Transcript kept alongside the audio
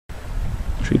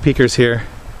Tree Peekers here,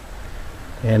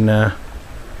 and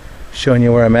showing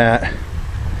you where I'm at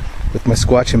with my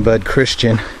squatching bud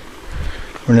Christian.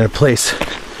 We're in a place,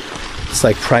 it's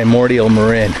like primordial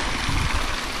marin.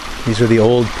 These are the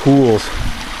old pools,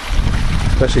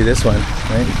 especially this one,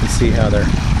 right? You can see how they're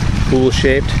pool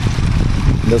shaped.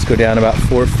 And those go down about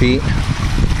 4 feet.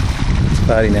 It's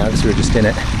cloudy now because we were just in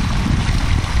it.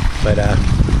 But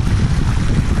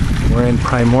we're in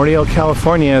primordial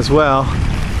California as well,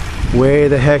 way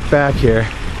the heck back here.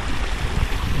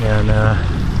 And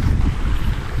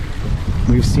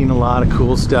we've seen a lot of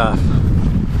cool stuff.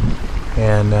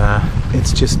 And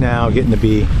it's just now getting to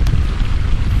be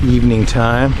evening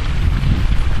time.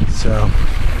 So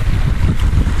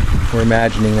we're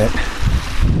imagining that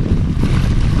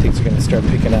things are going to start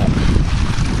picking up.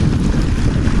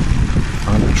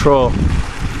 On patrol,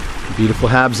 beautiful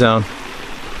Hab Zone,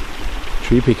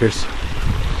 Tree Peekers.